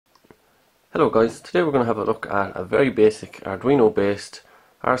Hello guys, today we're going to have a look at a very basic Arduino based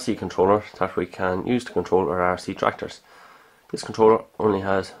RC controller that we can use to control our RC tractors. This controller only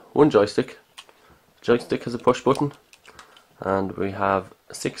has one joystick. The joystick has a push button and we have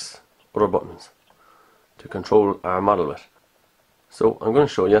 6 other buttons to control our model with. So I'm going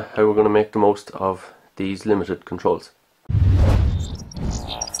to show you how we're going to make the most of these limited controls.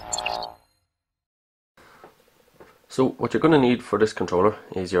 So what you're going to need for this controller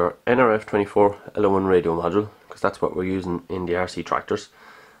is your nRF24L1 radio module, because that's what we're using in the RC tractors,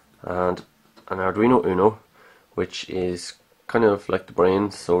 and an Arduino Uno, which is kind of like the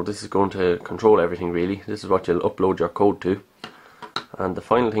brains, so this is going to control everything really. This is what you'll upload your code to. And the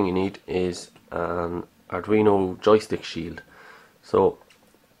final thing you need is an Arduino joystick shield. So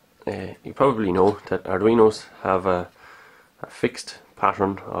you probably know that Arduinos have a fixed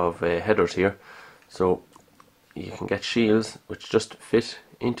pattern of headers here, so you can get shields which just fit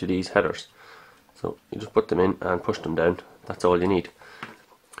into these headers. So you just put them in and push them down. That's all you need.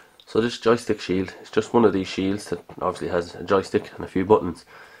 So this joystick shield is just one of these shields that obviously has a joystick and a few buttons.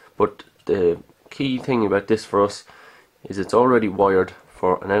 But the key thing about this for us is it's already wired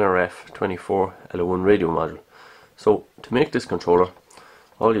for an nRF24L1 radio module. So to make this controller,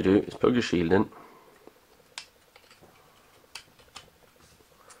 all you do is plug your shield in,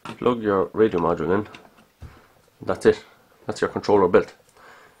 plug your radio module in. That's it. That's your controller built.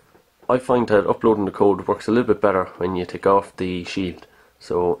 I find that uploading the code works a little bit better when you take off the shield.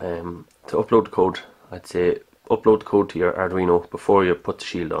 So to upload the code, I'd say upload the code to your Arduino before you put the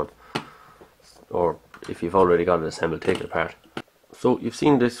shield on. Or if you've already got it assembled, take it apart. So you've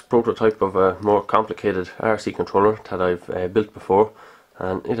seen this prototype of a more complicated RC controller that I've built before,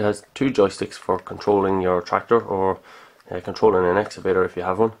 and it has 2 joysticks for controlling your tractor or controlling an excavator if you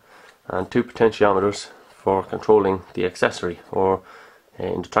have one, and 2 potentiometers for controlling the accessory, or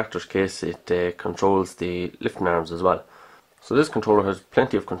in the tractor's case it controls the lifting arms as well. So this controller has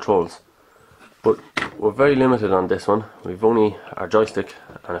plenty of controls, but we're very limited on this one. We've only our joystick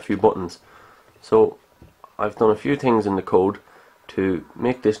and a few buttons. So I've done a few things in the code to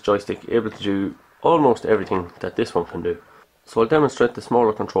make this joystick able to do almost everything that this one can do. So I'll demonstrate the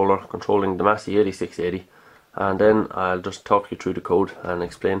smaller controller controlling the Massey 8680, and then I'll just talk you through the code and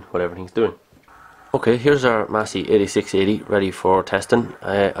explain what everything's doing. Okay, here's our Massey 8680 ready for testing.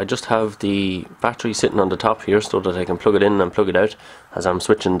 I just have the battery sitting on the top here so that I can plug it in and plug it out as I'm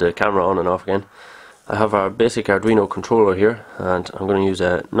switching the camera on and off again. I have our basic Arduino controller here, and I'm going to use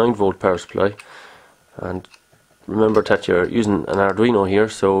a 9V power supply. And remember that you're using an Arduino here,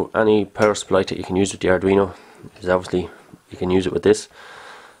 so any power supply that you can use with the Arduino is obviously, you can use it with this.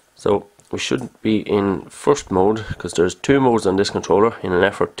 So we should be in first mode, because there's 2 modes on this controller in an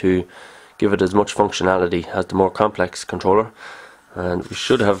effort to give it as much functionality as the more complex controller. And we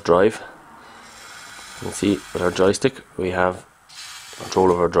should have drive. You can see with our joystick we have control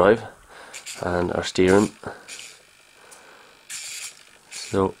of our drive and our steering.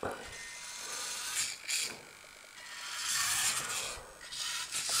 So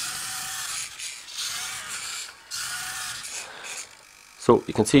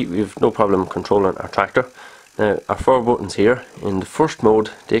you can see we've no problem controlling our tractor. Now our 4 buttons here, in the first mode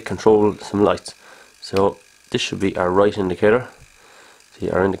they control some lights. So this should be our right indicator. See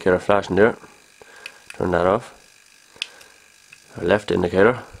our indicator flashing there. Turn that off. Our left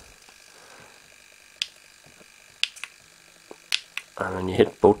indicator. And when you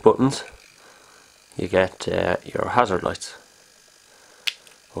hit both buttons you get your hazard lights.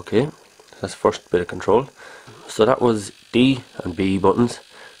 Okay, that's the first bit of control. So that was D and B buttons.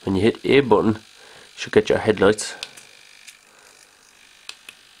 When you hit A button, you should get your headlights.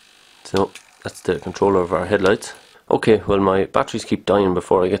 So that's the controller of our headlights. Okay, well my batteries keep dying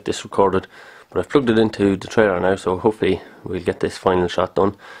before I get this recorded, but I've plugged it into the trailer now, so hopefully we'll get this final shot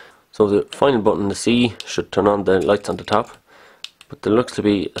done. So the final button, the C, should turn on the lights on the top, but there looks to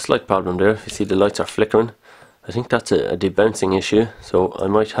be a slight problem there. If you see the lights are flickering, I think that's a debouncing issue, so I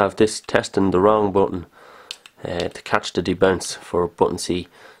might have this testing the wrong button to catch the debounce for button C.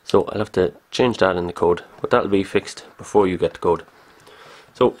 So I'll have to change that in the code, but that'll be fixed before you get the code.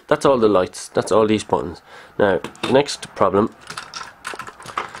 So that's all the lights, that's all these buttons. Now the next problem,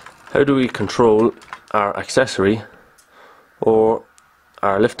 how do we control our accessory or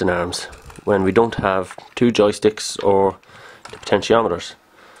our lifting arms when we don't have 2 joysticks or the potentiometers?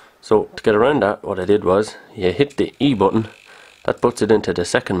 So to get around that, what I did was you hit the E button, that puts it into the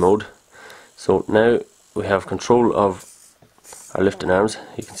second mode. So now we have control of our lifting arms,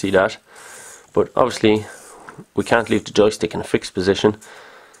 you can see that, but obviously we can't leave the joystick in a fixed position.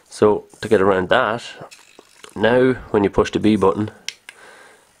 So to get around that, now when you push the B button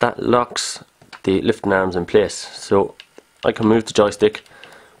that locks the lifting arms in place. So I can move the joystick,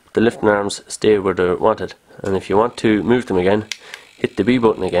 the lifting arms stay where they're wanted, and if you want to move them again, hit the B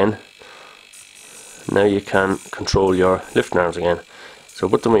button again. Now you can control your lifting arms again. So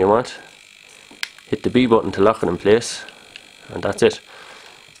put them where you want, hit the B button to lock it in place, and that's it.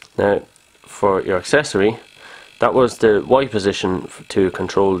 Now for your accessory, that was the Y position to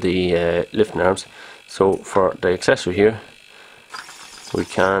control the lifting arms. So for the accessory here, we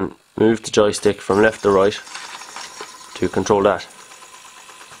can move the joystick from left to right to control that.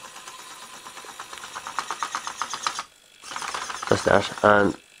 That's that.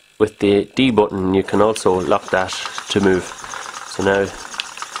 And with the D button you can also lock that to move. So now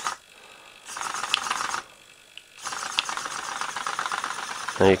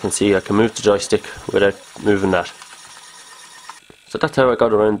you can see I can move the joystick without moving that. So that's how I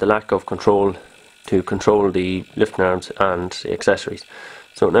got around the lack of control to control the lifting arms and the accessories.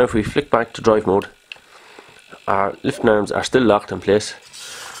 So now if we flick back to drive mode, our lifting arms are still locked in place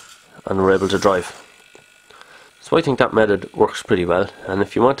and we're able to drive. So I think that method works pretty well. And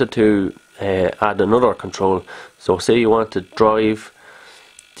if you wanted to add another control, so say you want to drive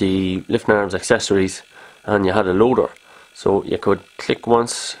the lifting arms accessories and you had a loader, so you could click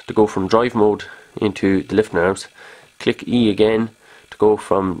once to go from drive mode into the lifting arms, click E again to go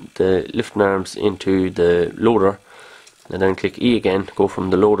from the lifting arms into the loader, and then click E again to go from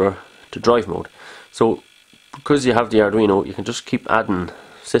the loader to drive mode. So because you have the Arduino, you can just keep adding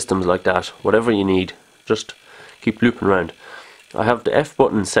systems like that, whatever you need, just keep looping around. I have the F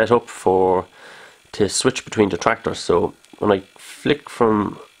button set up to switch between the tractors, so when I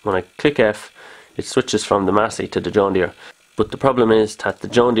click F, it switches from the Massey to the John Deere. But the problem is that the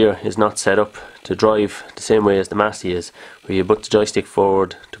John Deere is not set up to drive the same way as the Massey is, where you put the joystick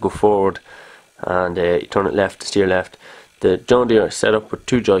forward to go forward and you turn it left to steer left. The John Deere is set up with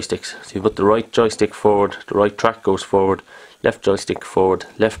two joysticks, so you put the right joystick forward, the right track goes forward, left joystick forward,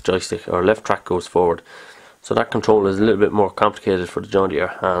 left joystick or left track goes forward. So that control is a little bit more complicated for the John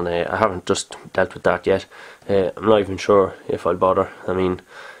Deere, and I haven't just dealt with that yet. I'm not even sure if I'll bother. I mean,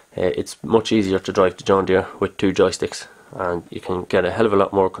 it's much easier to drive the John Deere with two joysticks, and you can get a hell of a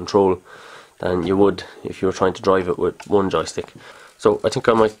lot more control than you would if you were trying to drive it with one joystick. So I think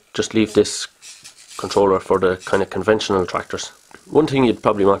I might just leave this controller for the kind of conventional tractors. One thing you'd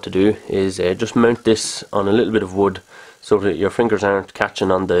probably want to do is just mount this on a little bit of wood so that your fingers aren't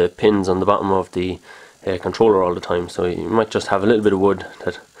catching on the pins on the bottom of the controller all the time. So you might just have a little bit of wood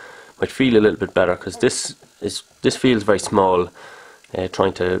that might feel a little bit better, because this feels very small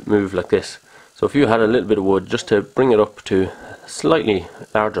trying to move like this. So if you had a little bit of wood just to bring it up to a slightly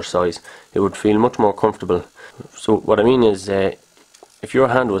larger size, it would feel much more comfortable. So what I mean is if your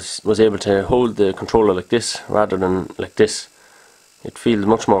hand was able to hold the controller like this rather than like this, it feels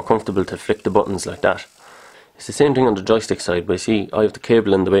much more comfortable to flick the buttons like that. It's the same thing on the joystick side, but you see I have the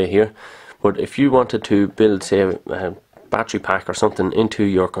cable in the way here. But if you wanted to build, say, a battery pack or something into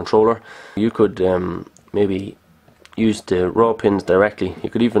your controller, you could maybe use the raw pins directly. You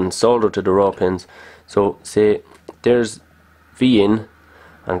could even solder to the raw pins. So say there's V in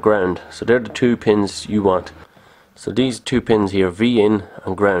and ground, so they're the two pins you want. So these two pins here, V in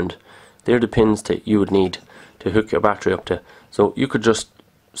and ground, they're the pins that you would need to hook your battery up to. So you could just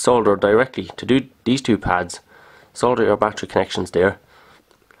solder directly to do these two pads, solder your battery connections there.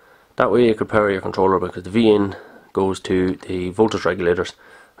 That way you could power your controller, because the V-in goes to the voltage regulators,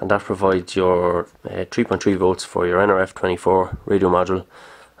 and that provides your 3.3 volts for your NRF24 radio module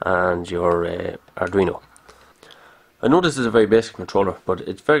and your Arduino. I know this is a very basic controller, but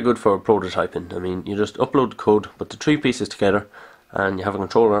it's very good for prototyping. I mean, you just upload the code, put the three pieces together, and you have a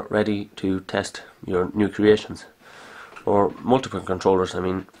controller ready to test your new creations. Or multiple controllers. I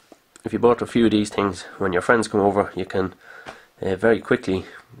mean, if you bought a few of these things, when your friends come over, you can very quickly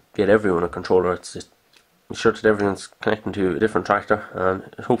get everyone a controller. It's just be sure that everyone's connecting to a different tractor,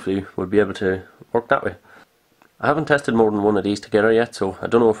 and hopefully we'll be able to work that way. I haven't tested more than one of these together yet, so I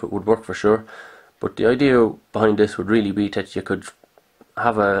don't know if it would work for sure, but the idea behind this would really be that you could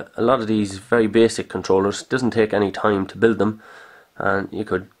have a lot of these very basic controllers. It doesn't take any time to build them, and you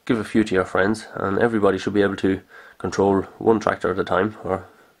could give a few to your friends, and everybody should be able to control one tractor at a time, or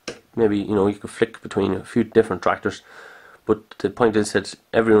maybe you could flick between a few different tractors. But the point is that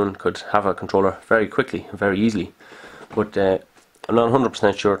everyone could have a controller very quickly, very easily. But I'm not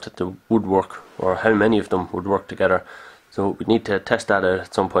 100% sure that they would work, or how many of them would work together. So we need to test that out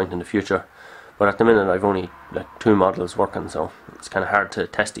at some point in the future. But at the minute I've only like 2 models working, so it's kind of hard to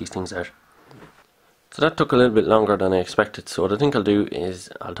test these things out. So that took a little bit longer than I expected. So what I think I'll do is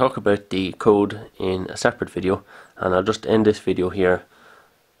I'll talk about the code in a separate video, and I'll just end this video here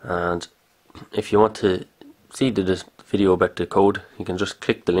And if you want to see the video about the code, you can just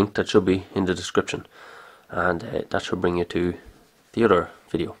click the link that should be in the description, and that should bring you to the other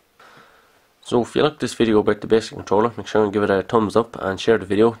video. So if you like this video about the basic controller, make sure and give it a thumbs up and share the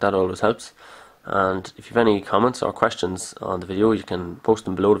video. That always helps. And if you have any comments or questions on the video, you can post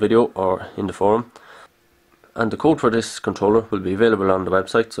them below the video or in the forum. And the code for this controller will be available on the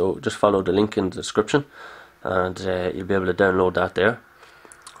website, so just follow the link in the description and you'll be able to download that there.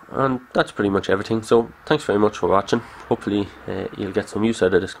 And that's pretty much everything. So thanks very much for watching. Hopefully you'll get some use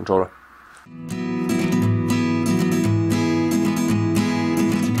out of this controller.